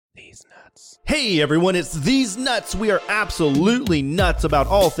These nuts. Hey everyone, it's These Nuts. We are absolutely nuts about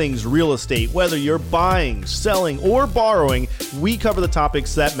all things real estate. Whether you're buying, selling, or borrowing, we cover the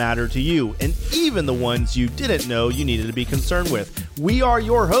topics that matter to you, and even the ones you didn't know you needed to be concerned with. We are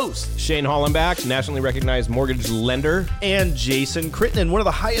your hosts, Shane Hollenbach, nationally recognized mortgage lender. And Jason Crittenden, one of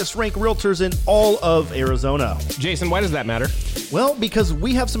the highest ranked realtors in all of Arizona. Jason, why does that matter? Well, because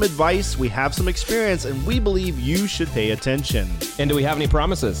we have some advice, we have some experience, and we believe you should pay attention. And do we have any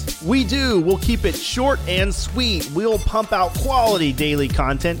promises? We do. We'll keep it short and sweet. We'll pump out quality daily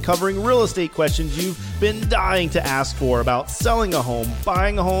content covering real estate questions you've been dying to ask for about selling a home,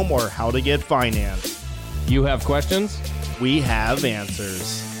 buying a home, or how to get financed. You have questions? We have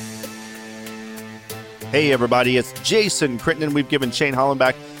answers. Hey everybody, it's Jason Crittenden. We've given Shane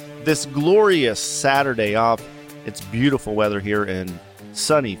Hollenbach this glorious Saturday off. It's beautiful weather here in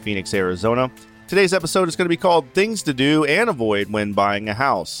sunny Phoenix, Arizona. Today's episode is going to be called Things to Do and Avoid When Buying a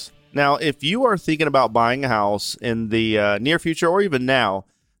House. Now, if you are thinking about buying a house in the near future or even now,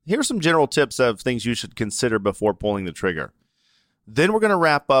 here's some general tips of things you should consider before pulling the trigger. Then we're going to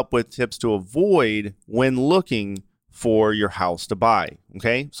wrap up with tips to avoid when looking for your house to buy.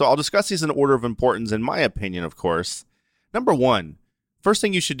 Okay, so I'll discuss these in order of importance, in my opinion, of course. Number one, first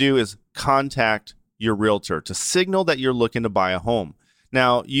thing you should do is contact your realtor to signal that you're looking to buy a home.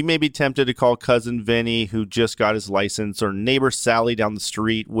 Now, you may be tempted to call cousin Vinny, who just got his license, or neighbor Sally down the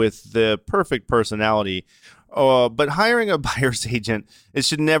street with the perfect personality. But hiring a buyer's agent, it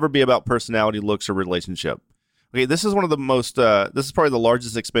should never be about personality, looks, or relationship. Okay, this is one of the most, this is probably the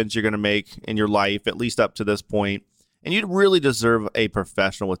largest expense you're going to make in your life, at least up to this point. And you really deserve a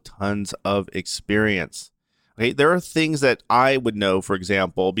professional with tons of experience. Okay, there are things that I would know, for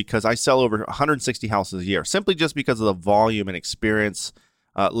example, because I sell over 160 houses a year, simply just because of the volume and experience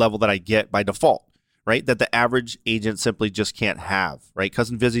level that I get by default, right? That the average agent simply just can't have, right?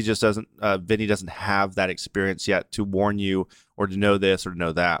 Cousin Vinny doesn't have that experience yet to warn you or to know this or to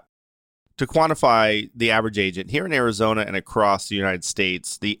know that. To quantify the average agent, here in Arizona and across the United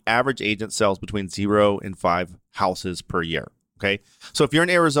States, the average agent sells between 0 and 5 houses per year. Okay, so if you're in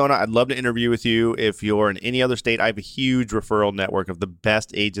Arizona, I'd love to interview with you. If you're in any other state, I have a huge referral network of the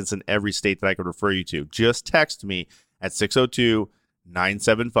best agents in every state that I could refer you to. Just text me at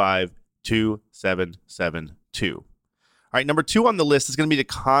 602-975-2772. All right, number 2 on the list is going to be to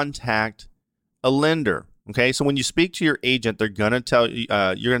contact a lender. Okay, so when you speak to your agent, they're going to tell you,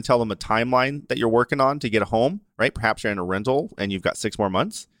 you're going to tell them a timeline that you're working on to get a home, right? Perhaps you're in a rental and you've got 6 more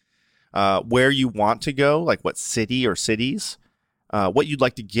months. Where you want to go, like what city or cities. What you'd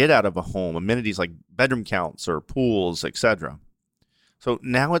like to get out of a home, amenities like bedroom counts or pools, etc. So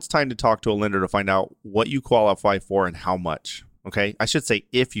now it's time to talk to a lender to find out what you qualify for and how much. Okay, I should say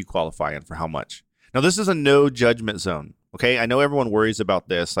if you qualify and for how much. Now this is a no judgment zone. Okay, I know everyone worries about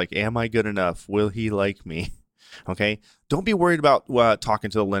this. Like, am I good enough? Will he like me? Okay, don't be worried about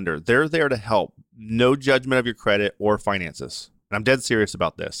talking to the lender. They're there to help. No judgment of your credit or finances. And I'm dead serious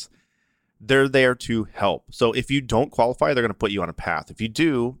about this. They're there to help. So if you don't qualify, they're going to put you on a path. If you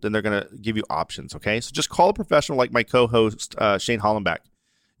do, then they're going to give you options, okay? So just call a professional like my co-host, Shane Hollenbach.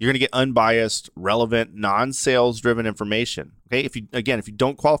 You're going to get unbiased, relevant, non-sales driven information, okay? If you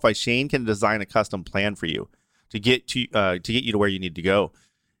don't qualify, Shane can design a custom plan for you to get you to where you need to go.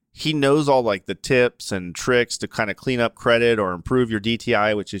 He knows all like the tips and tricks to kind of clean up credit or improve your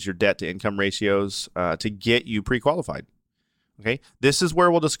DTI, which is your debt to income ratios, to get you pre-qualified. Okay, this is where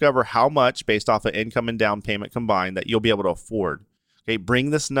we'll discover how much based off of income and down payment combined that you'll be able to afford. Okay,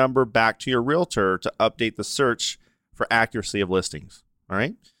 bring this number back to your realtor to update the search for accuracy of listings. All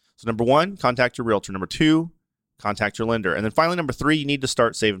right, so number 1, contact your realtor. Number 2, contact your lender. And then finally, number 3, you need to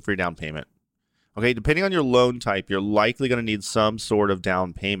start saving for your down payment. Okay, depending on your loan type, you're likely going to need some sort of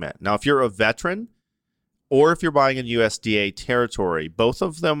down payment. Now, if you're a veteran or if you're buying in USDA territory, both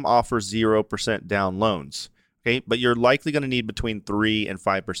of them offer 0% down loans. Okay, but you're likely going to need between 3 and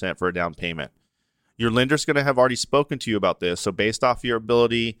 5% for a down payment. Your lender's going to have already spoken to you about this. So based off your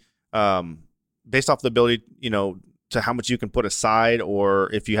ability, to how much you can put aside,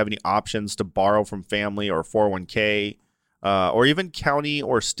 or if you have any options to borrow from family or 401k, or even county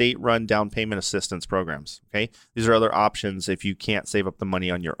or state-run down payment assistance programs. Okay, these are other options if you can't save up the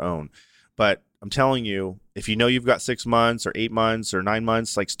money on your own. But I'm telling you, if you know you've got 6 months or 8 months or 9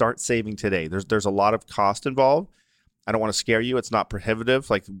 months, like start saving today. There's a lot of cost involved. I don't want to scare you. It's not prohibitive.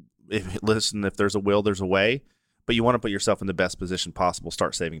 Like, if there's a will, there's a way. But you want to put yourself in the best position possible.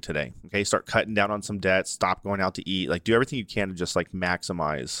 Start saving today. Okay, start cutting down on some debt. Stop going out to eat. Like, do everything you can to just like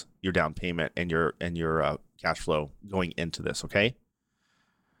maximize your down payment and your cash flow going into this. Okay.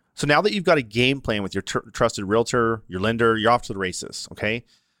 So now that you've got a game plan with your trusted realtor, your lender, you're off to the races. Okay.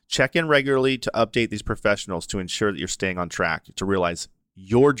 Check in regularly to update these professionals to ensure that you're staying on track to realize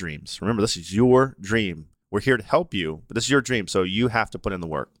your dreams. Remember, this is your dream. We're here to help you, but this is your dream, so you have to put in the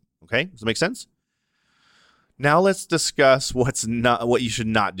work. Okay? Does that make sense? Now let's discuss what you should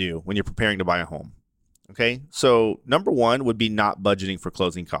not do when you're preparing to buy a home. Okay? So number one would be not budgeting for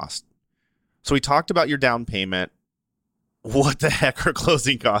closing costs. So we talked about your down payment. What the heck are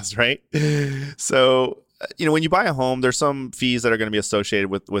closing costs, right? So, when you buy a home, there's some fees that are going to be associated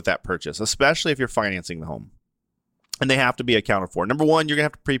with that purchase, especially if you're financing the home. And they have to be accounted for. Number one, you're going to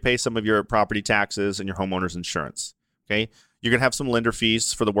have to prepay some of your property taxes and your homeowner's insurance. Okay? You're going to have some lender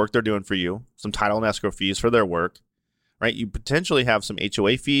fees for the work they're doing for you, some title and escrow fees for their work, right? You potentially have some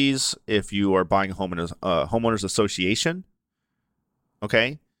HOA fees if you are buying a home in a homeowners association.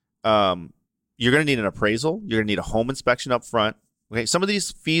 Okay? You're going to need an appraisal. You're going to need a home inspection up front. Okay, some of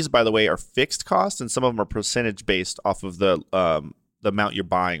these fees, by the way, are fixed costs, and some of them are percentage based off of the amount you're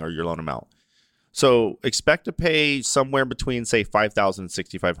buying or your loan amount. So expect to pay somewhere between, say, $5,000 and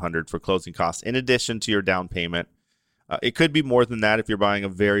 $6,500 for closing costs in addition to your down payment. It could be more than that if you're buying a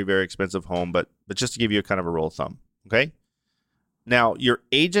very, very expensive home, but just to give you a kind of a rule of thumb. Okay. Now, your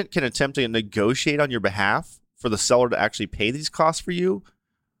agent can attempt to negotiate on your behalf for the seller to actually pay these costs for you.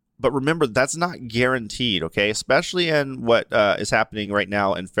 But remember, that's not guaranteed, okay? Especially in what is happening right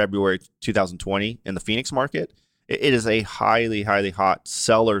now in February 2020 in the Phoenix market. It is a highly, highly hot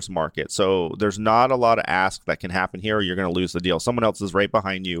seller's market. So there's not a lot of ask that can happen here or you're going to lose the deal. Someone else is right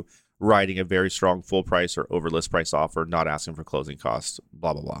behind you writing a very strong full price or over list price offer, not asking for closing costs,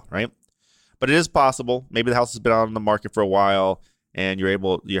 blah, blah, blah, right? But it is possible. Maybe the house has been on the market for a while and you have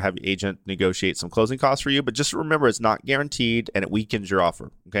your agent negotiate some closing costs for you. But just remember, it's not guaranteed and it weakens your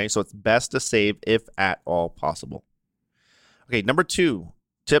offer. Okay, so it's best to save if at all possible. Okay, number two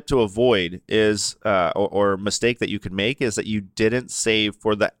tip to avoid is, or mistake that you could make is that you didn't save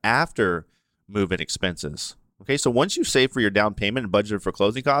for the after move-in expenses. Okay, so once you save for your down payment and budgeted for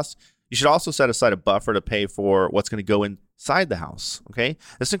closing costs, you should also set aside a buffer to pay for what's going to go inside the house. Okay,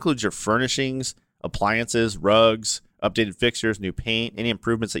 this includes your furnishings, appliances, rugs, updated fixtures, new paint, any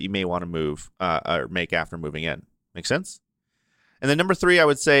improvements that you may want to move or make after moving in. Make sense? And then number three, I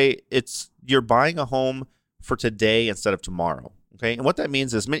would say you're buying a home for today instead of tomorrow. Okay. And what that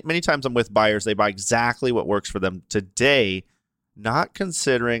means is many times I'm with buyers, they buy exactly what works for them today, not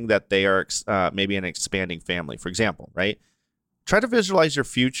considering that they are maybe an expanding family, for example, right? Try to visualize your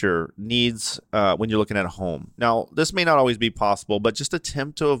future needs when you're looking at a home. Now, this may not always be possible, but just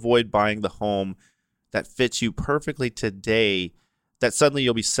attempt to avoid buying the home that fits you perfectly today that suddenly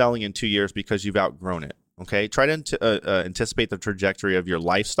you'll be selling in 2 years because you've outgrown it. Okay. Try to anticipate the trajectory of your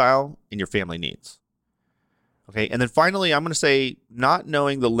lifestyle and your family needs. Okay. And then finally, I'm going to say not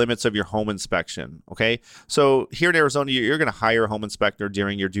knowing the limits of your home inspection. Okay. So here in Arizona, you're going to hire a home inspector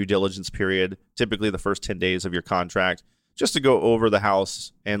during your due diligence period, typically the first 10 days of your contract, just to go over the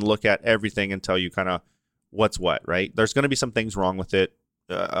house and look at everything and tell you kind of what's what, right? There's going to be some things wrong with it.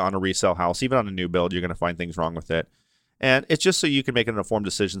 On a resale house, even on a new build, you're going to find things wrong with it. And it's just so you can make an informed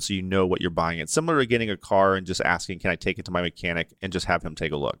decision so you know what you're buying. It's similar to getting a car and just asking, can I take it to my mechanic and just have him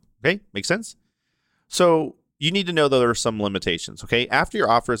take a look? Okay, make sense? So you need to know that there are some limitations, okay? After your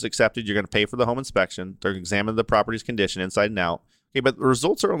offer is accepted, you're going to pay for the home inspection. They're going to examine the property's condition inside and out. Okay, but the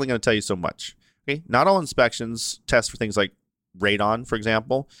results are only going to tell you so much. Okay, not all inspections test for things like radon, for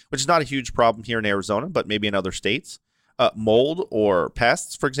example, which is not a huge problem here in Arizona, but maybe in other states. Mold or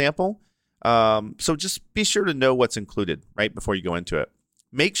pests, for example. So just be sure to know what's included right before you go into it.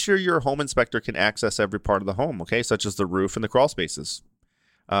 Make sure your home inspector can access every part of the home, okay, such as the roof and the crawl spaces.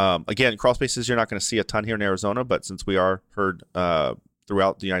 Again, crawl spaces you're not going to see a ton here in Arizona, but since we are heard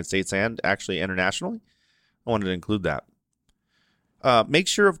throughout the United States and actually internationally, I wanted to include that. Make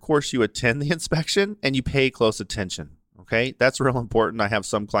sure, of course, you attend the inspection and you pay close attention, okay? That's real important. I have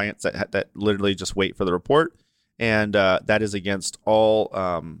some clients that literally just wait for the report. And that is against all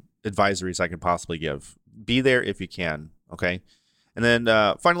advisories I can possibly give. Be there if you can, okay? And then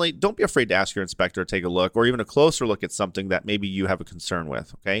finally, don't be afraid to ask your inspector to take a look or even a closer look at something that maybe you have a concern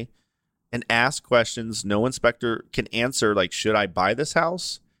with, okay? And ask questions no inspector can answer, like, should I buy this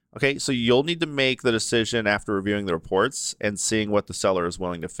house? Okay, so you'll need to make the decision after reviewing the reports and seeing what the seller is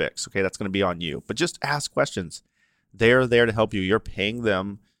willing to fix, okay? That's going to be on you. But just ask questions. They're there to help you. You're paying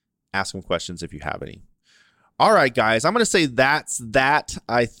them. Ask them questions if you have any. All right, guys, I'm going to say that's that.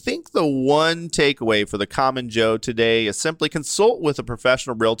 I think the one takeaway for the common Joe today is simply consult with a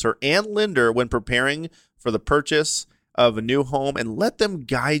professional realtor and lender when preparing for the purchase of a new home and let them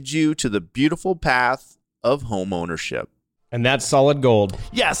guide you to the beautiful path of home ownership. And that's solid gold.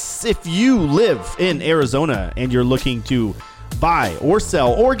 Yes, if you live in Arizona and you're looking to buy or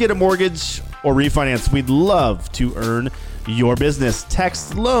sell or get a mortgage or refinance. We'd love to earn your business.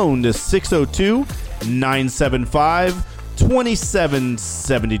 Text LOAN to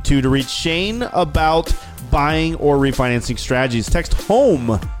 602-975-2772 to reach Shane about buying or refinancing strategies. Text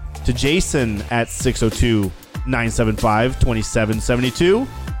HOME to Jason at 602-975-2772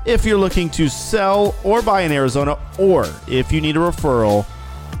 if you're looking to sell or buy in Arizona, or if you need a referral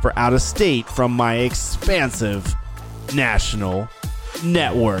for out of state from my expansive national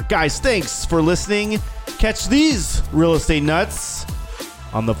network. Guys, thanks for listening. Catch these real estate nuts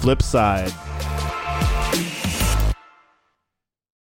on the flip side.